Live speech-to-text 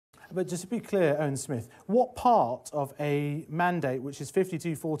But just to be clear, Owen Smith, what part of a mandate which is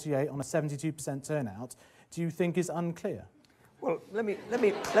 52-48 on a 72% turnout do you think is unclear? Well, let me...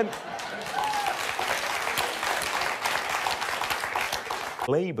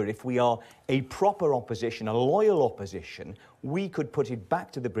 Labour, if we are a proper opposition, a loyal opposition, we could put it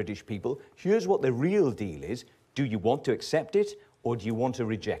back to the British people. Here's what the real deal is. Do you want to accept it or do you want to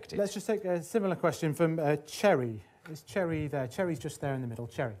reject it? Let's just take a similar question from Cherry. Is Cherry there? Cherry's just there in the middle.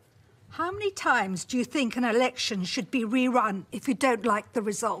 Cherry. How many times do you think an election should be rerun if you don't like the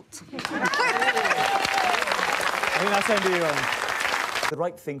result? I think that's aimed at you, Owen. The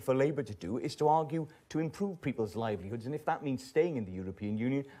right thing for Labour to do is to argue to improve people's livelihoods, and if that means staying in the European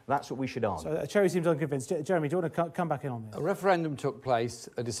Union, that's what we should argue. So, Cherry seems unconvinced. Jeremy, do you want to come back in on this? A referendum took place,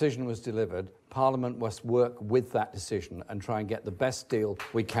 a decision was delivered. Parliament must work with that decision and try and get the best deal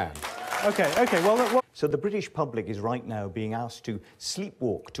we can. OK, well... So the British public is right now being asked to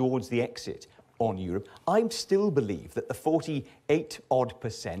sleepwalk towards the exit on Europe. I still believe that the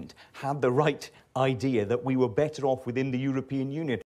 48-odd% had the right idea that we were better off within the European Union.